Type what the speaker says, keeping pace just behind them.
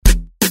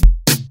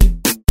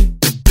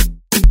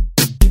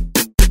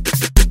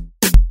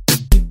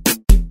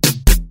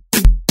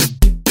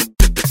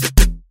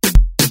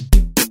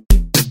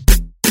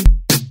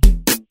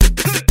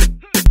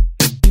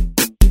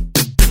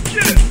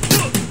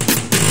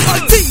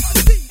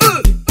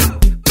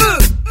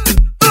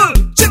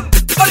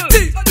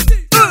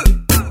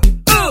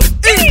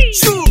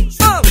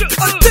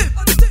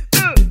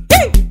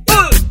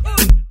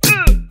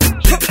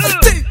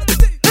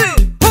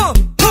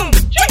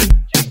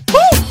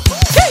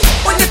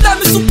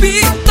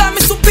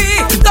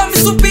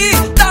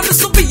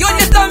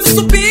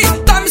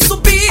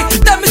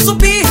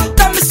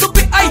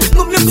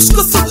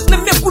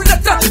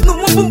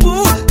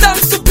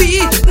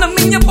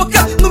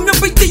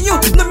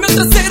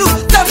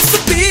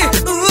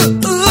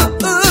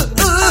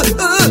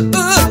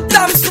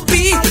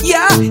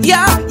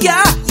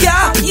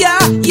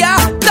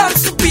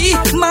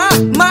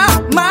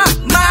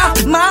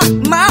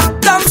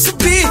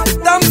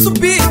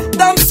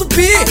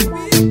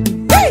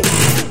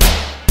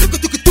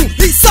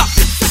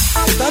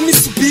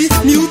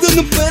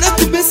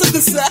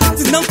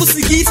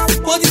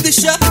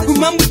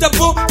mambo tá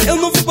bom, eu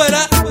não vou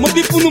parar. Meu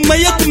bipo no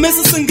meio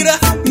começa a sangrar.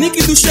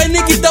 Nick do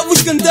Shine que tá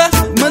vos cantar.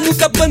 Manu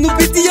capa no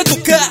beat e a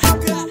tocar.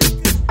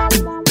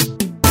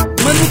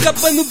 Manu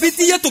capa no beat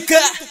e a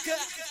tocar.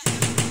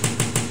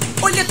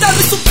 Olha, tá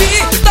me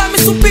subir, tá me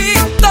subir,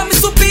 tá me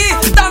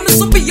subir, tá me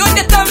subir.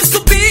 Olha, tá me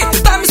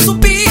subir, tá me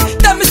subir,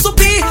 tá me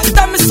subir,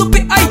 tá me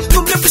subir. Ai,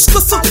 no meu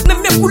pescoço, na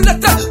minha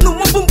culatra, no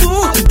meu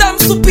bumbum, tá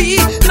me subir.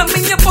 Na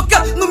minha boca,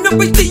 no meu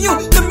peitinho,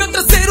 no meu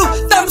traseiro,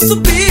 tá me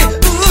subir.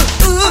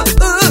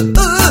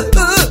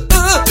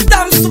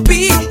 Tá me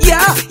subir,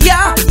 yeah,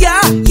 yeah,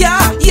 yeah,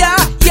 yeah, yeah,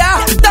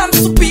 yeah. Tá me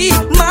subir,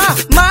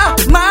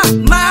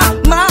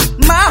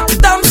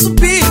 tá me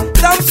subir,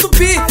 tá me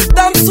subir,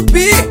 tá me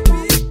subir.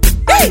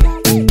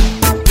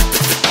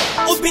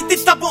 O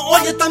beat tá bom,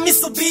 olha, tá me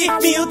subir.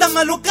 Miúda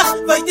maluca,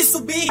 vai te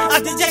subir. A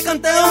DJ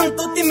cantando,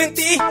 tu te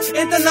mentir.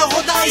 Entra na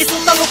roda, isso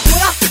tá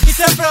loucura.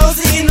 Isso é pra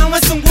hoje e não é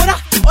sungura.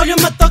 Olha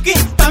o meu toque,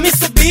 tá me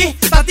subir.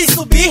 Tá te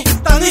subir,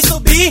 tá me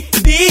subir.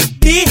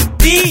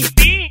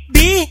 Di.